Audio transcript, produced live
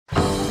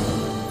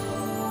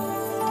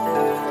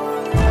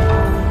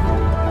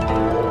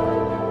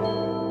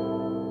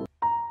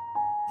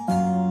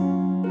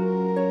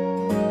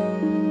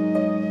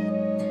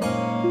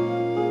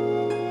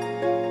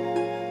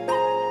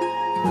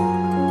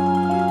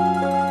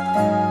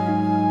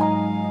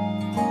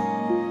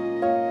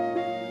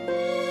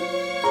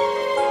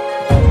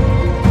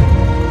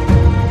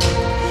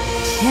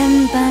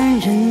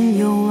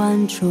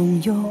山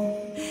中游，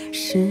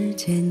世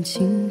间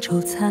情愁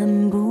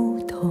参不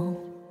透。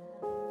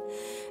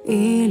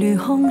一缕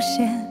红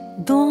线，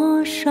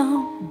多少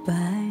白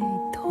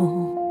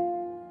头。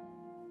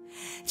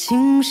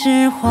青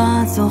石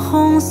化作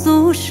红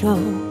酥手，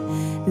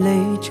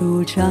泪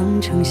珠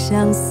长成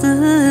相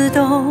思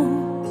豆。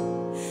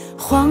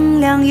荒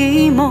凉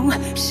一梦，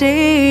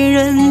谁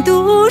人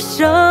独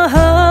守？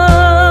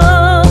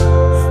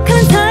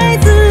看才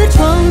子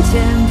窗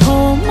前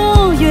泼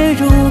墨月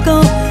如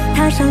钩，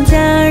踏上佳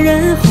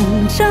人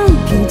红帐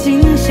披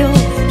锦绣。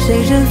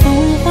谁人风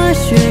花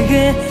雪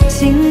月，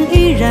情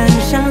意染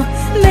上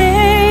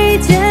眉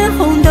间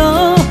红豆。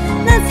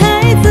那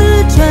才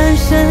子转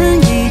身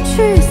一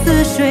去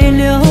似水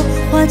流，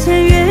花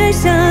前月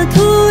下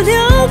徒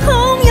留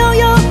空悠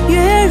悠。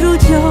月如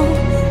酒，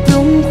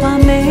融化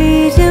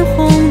眉间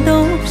红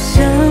豆，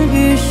相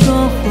遇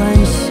说还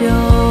休。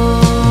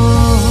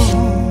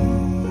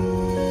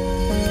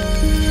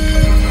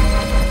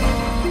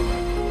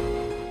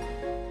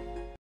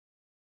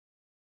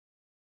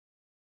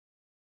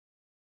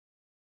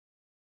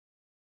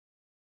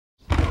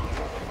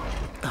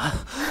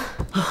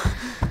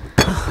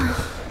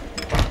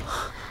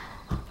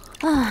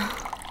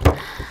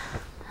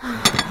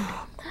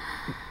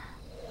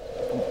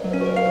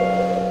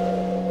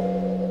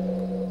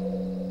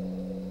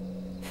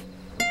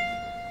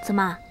怎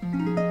么，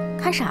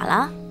看傻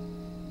了？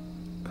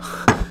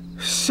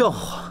笑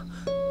话，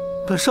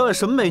本少爷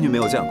什么美女没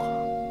有见过，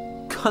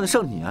看得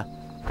上你？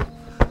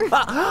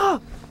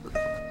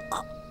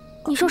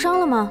你受伤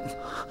了吗？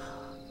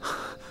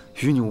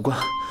与你无关，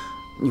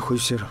你回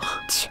去歇着吧。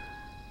切，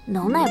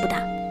能耐不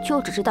大，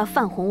就只知道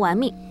犯浑玩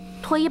命。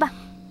脱衣吧。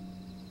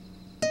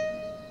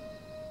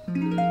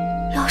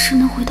要是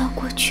能回到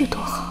过去多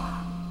好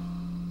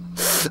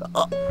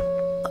啊！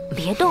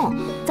别动，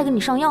在给你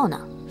上药呢。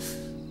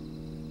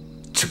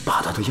这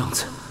霸道的样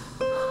子，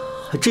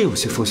还真有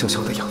些风萧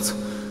萧的样子。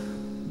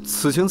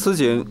此情此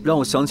景，让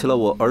我想起了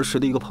我儿时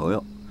的一个朋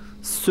友。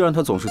虽然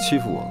他总是欺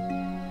负我，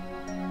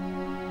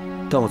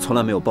但我从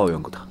来没有抱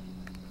怨过他，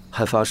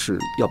还发誓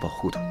要保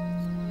护他。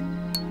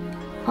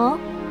哦，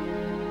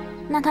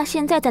那他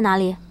现在在哪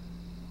里？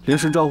连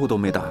声招呼都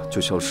没打就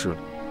消失了。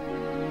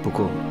不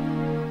过，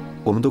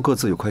我们都各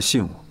自有块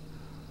信物，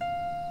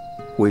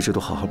我一直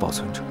都好好保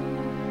存着。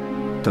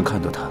等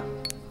看到他，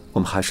我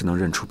们还是能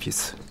认出彼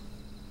此。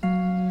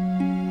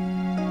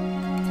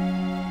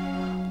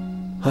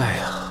哎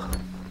呀，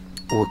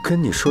我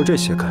跟你说这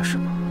些干什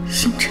么？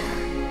星辰，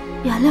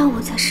原谅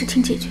我在事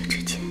情解决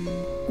之前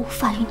无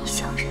法与你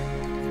相认。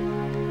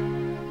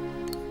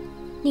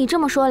你这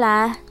么说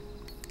来，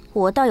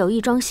我倒有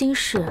一桩心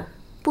事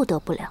不得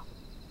不聊。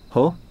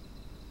哦，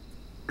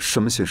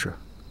什么心事？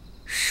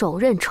手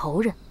刃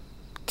仇人，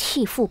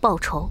替父报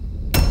仇。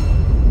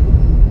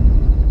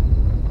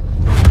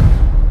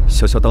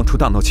小小当初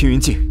大闹青云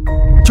境，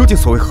究竟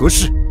所为何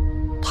事？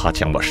他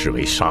将我视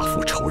为杀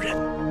父仇人，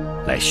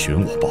来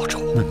寻我报仇。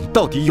那你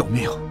到底有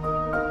没有？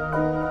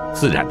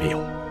自然没有，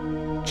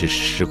只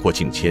是时过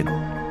境迁，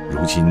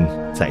如今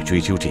再追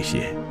究这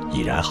些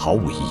已然毫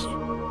无意义。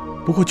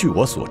不过据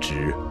我所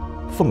知，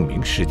凤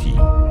鸣师弟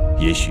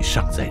也许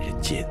尚在人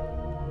间，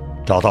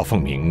找到凤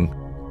鸣，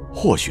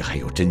或许还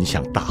有真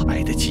相大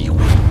白的机会。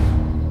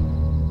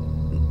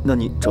那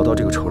你找到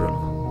这个仇人了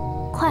吗？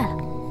快了，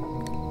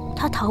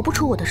他逃不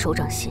出我的手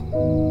掌心。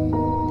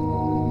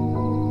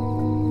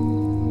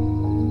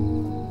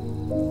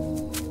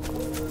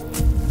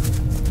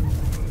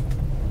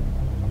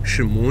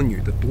是魔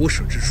女的夺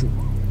舍之术。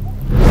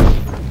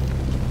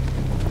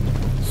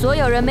所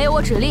有人没有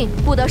我指令，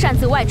不得擅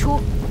自外出。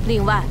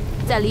另外，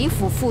在李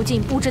府附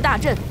近布置大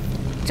阵，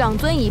长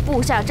尊以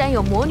部下沾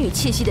有魔女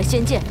气息的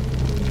仙剑，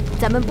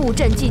咱们布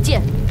阵祭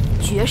剑，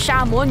绝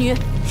杀魔女。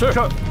是。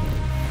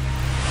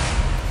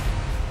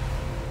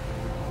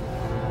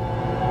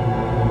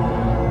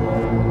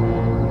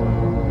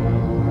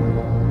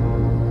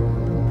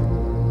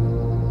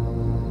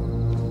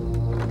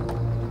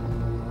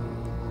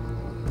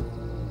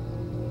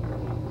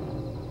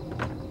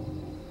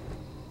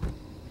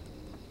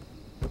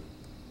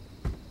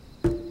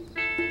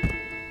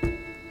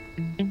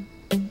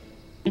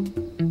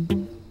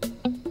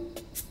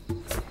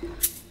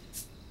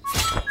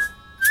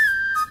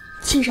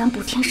既然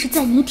补天石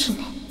在你体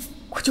内，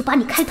我就把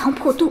你开膛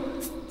破肚，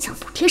将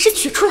补天石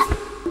取出来。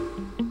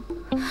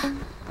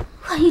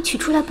万一取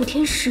出来补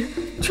天石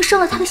却伤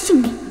了他的性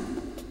命，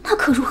那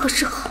可如何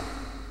是好？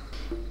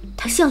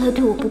他向来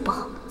对我不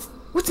薄，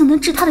我怎能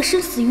置他的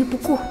生死于不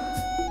顾？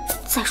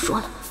再说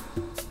了，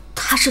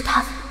他是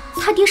他，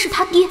他爹是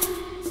他爹。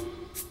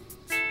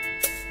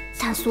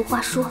但俗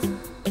话说，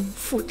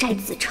父债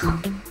子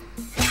偿，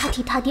他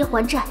替他爹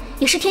还债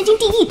也是天经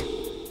地义的。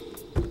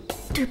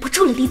对不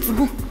住了，李子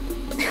木。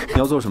你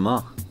要做什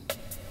么？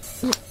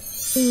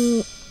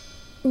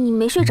你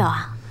没睡着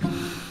啊？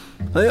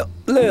哎呦，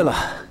累了，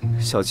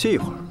小憩一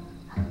会儿。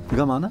你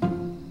干嘛呢？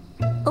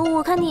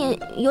我看你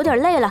有点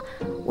累了，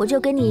我就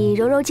给你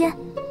揉揉肩。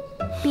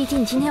毕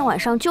竟你今天晚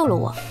上救了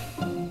我。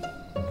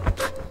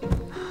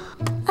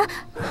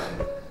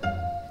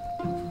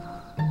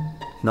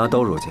拿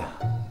刀若剑。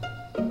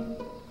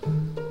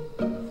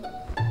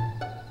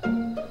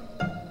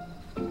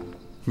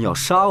你要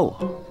杀我？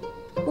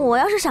我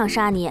要是想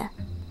杀你，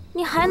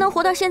你还能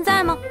活到现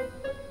在吗？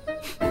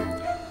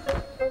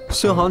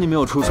幸好你没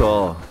有出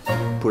手，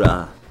不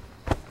然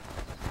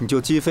你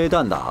就鸡飞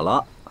蛋打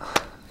了。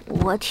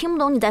我听不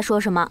懂你在说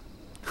什么。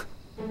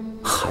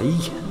还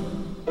演？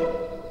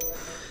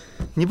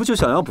你不就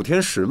想要补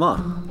天石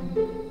吗？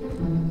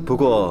不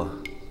过，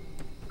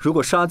如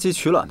果杀鸡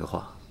取卵的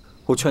话，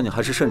我劝你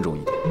还是慎重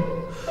一点，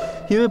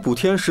因为补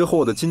天石和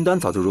我的金丹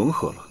早就融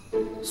合了，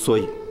所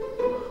以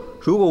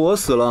如果我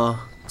死了，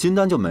金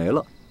丹就没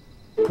了，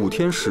补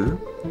天石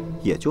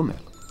也就没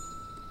了。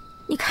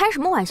你开什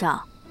么玩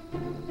笑？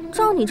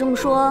照你这么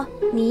说，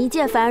你一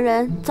介凡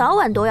人早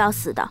晚都要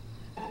死的。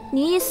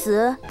你一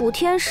死，补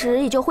天石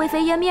也就灰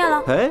飞烟灭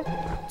了。哎，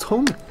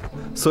聪明，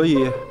所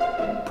以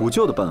补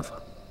救的办法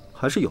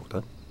还是有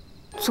的。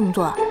怎么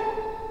做？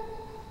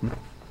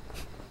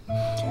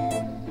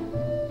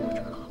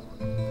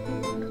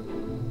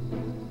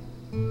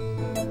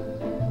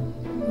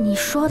你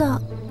说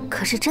的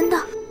可是真的？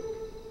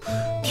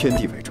天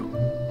地为证。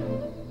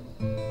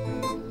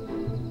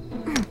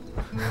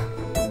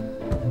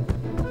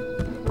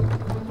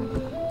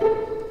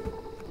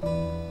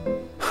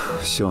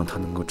希望他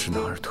能够知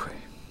难而退。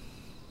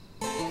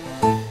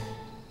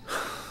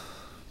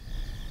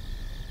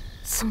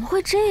怎么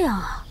会这样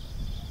啊？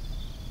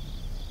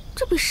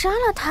这比杀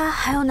了他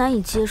还要难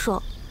以接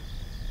受。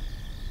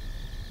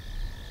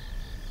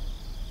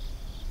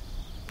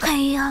哎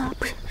呀，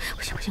不行，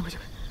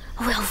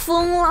我要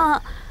疯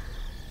了！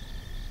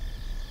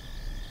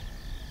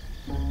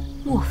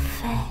莫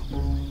非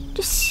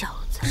这小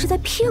子是在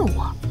骗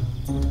我？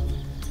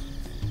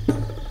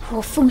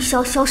我凤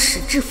潇潇矢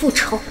志复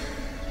仇，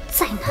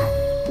再难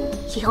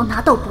也要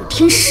拿到补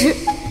天石。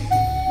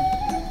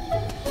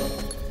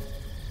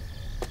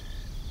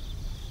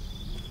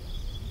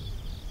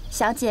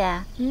小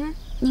姐，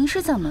您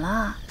是怎么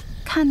了？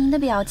看您的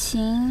表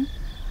情，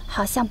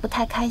好像不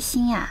太开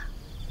心呀。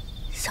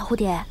小蝴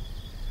蝶，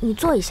你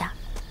坐一下。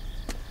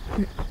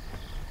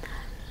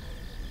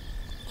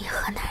你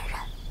和男人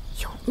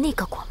有那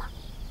个过吗？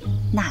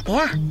哪个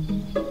呀？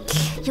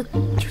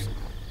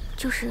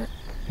就是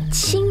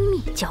亲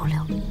密交流。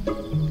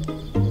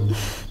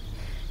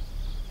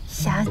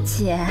小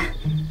姐，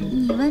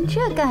你问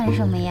这干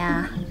什么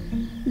呀？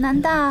难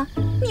道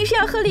你是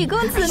要和李公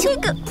子那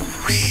个？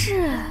不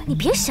是，你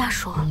别瞎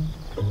说。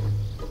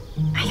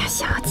哎呀，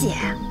小姐，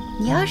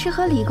你要是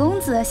和李公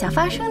子想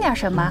发生点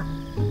什么，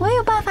我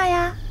有办法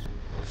呀。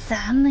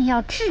咱们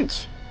要智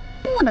取，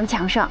不能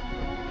强盛。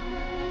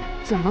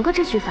怎么个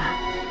智取法？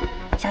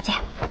小姐，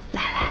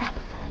来，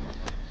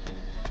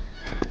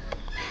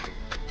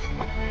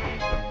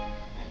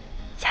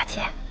小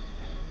姐，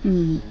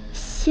你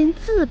先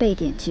自备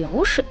点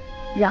酒水，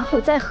然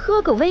后再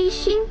喝个微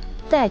醺，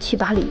再去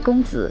把李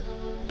公子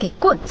给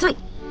灌醉。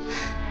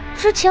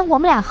之前我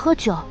们俩喝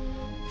酒，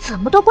怎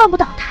么都灌不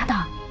倒他的。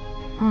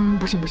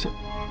不行。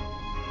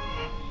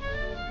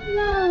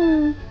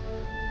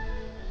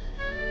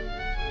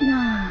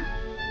那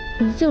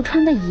你就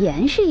穿得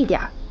严实一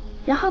点，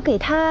然后给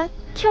他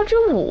跳支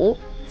舞，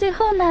最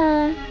后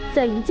呢，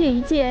再一件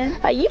一件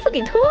把衣服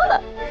给脱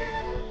了。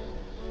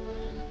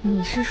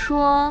你是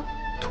说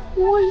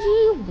脱衣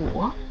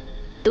舞？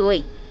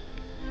对，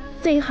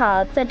最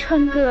好再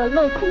穿个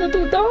镂空的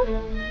肚兜。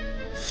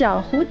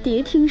小蝴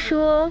蝶听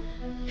说，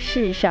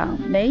世上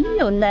没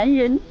有男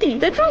人抵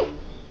得住。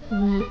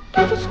你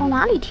都是从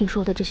哪里听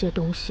说的这些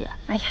东西？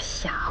哎呀，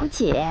小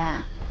姐，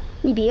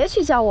你别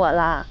去教我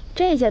了，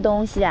这些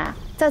东西啊，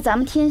在咱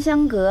们天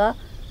香阁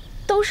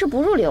都是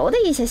不入流的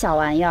一些小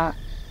玩意儿。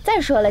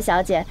再说了，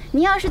小姐，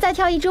你要是再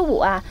跳一支舞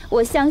啊，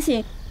我相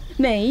信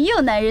没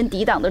有男人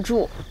抵挡得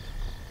住。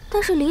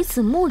但是李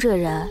子木这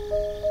人，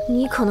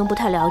你可能不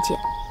太了解。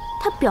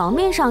他表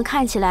面上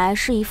看起来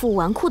是一副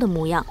纨绔的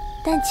模样，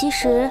但其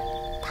实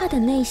他的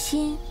内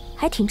心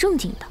还挺正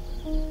经的。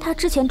他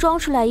之前装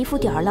出来一副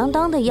吊儿郎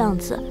当的样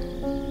子，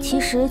其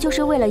实就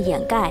是为了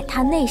掩盖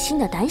他内心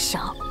的胆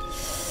小。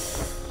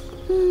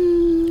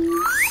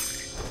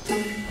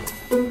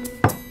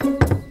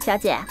小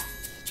姐，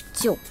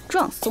酒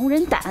壮怂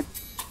人胆。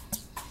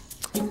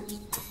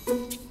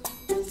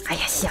哎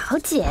呀，小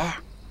姐，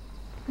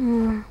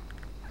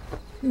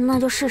那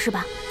就试试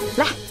吧。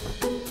来，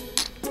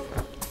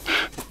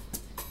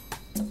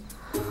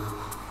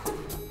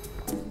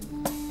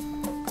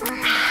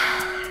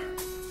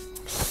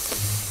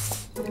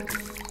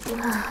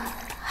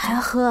还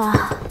要喝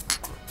啊？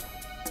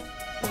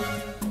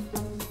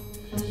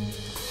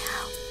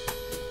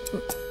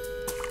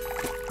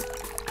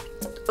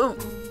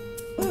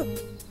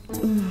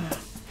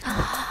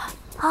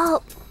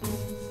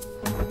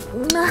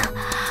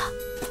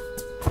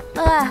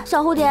哎，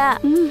小蝴蝶，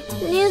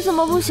你怎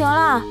么不行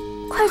了？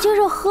快接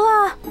着喝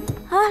啊！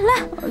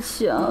来，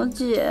小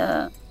姐，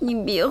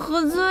你别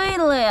喝醉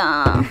了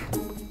呀。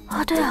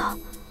对啊，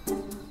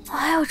我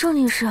还有正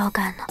经事要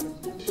干呢。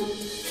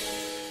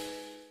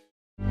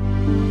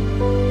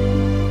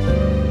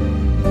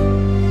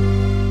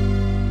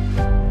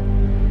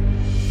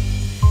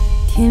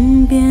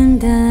天边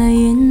的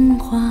烟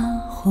花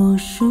火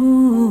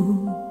树，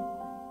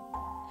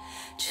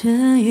彻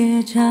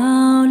夜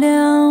照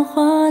亮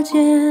花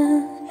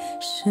间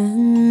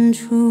深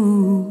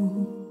处。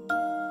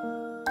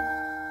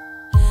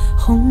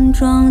红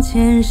妆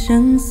前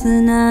生死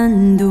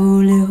难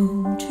渡，留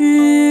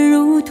至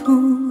如土。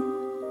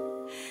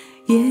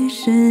夜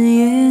深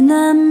也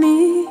难觅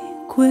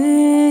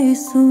归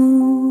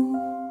宿。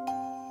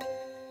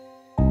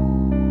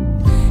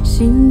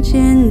心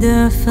间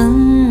的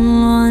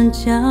纷乱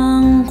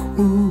江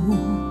湖，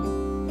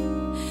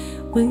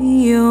唯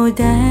有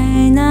待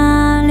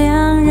那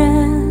两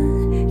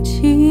人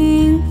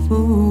轻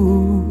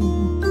抚。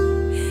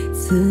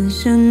此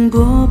生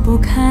拨不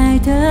开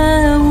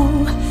的雾，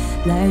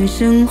来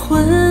生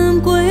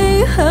魂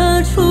归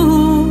何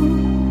处？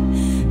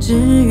只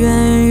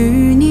愿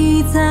与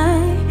你再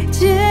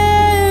解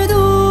读。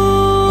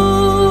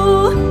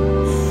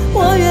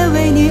我愿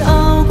为你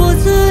熬过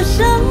此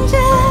生劫，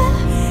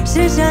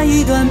写下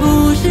一段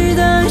不逝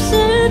的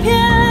诗篇。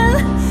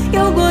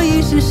有过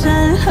一世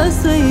山河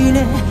碎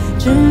裂，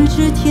咫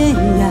尺天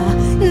涯，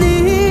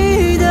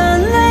你的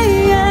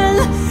泪眼。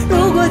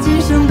如果今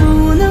生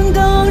不能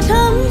够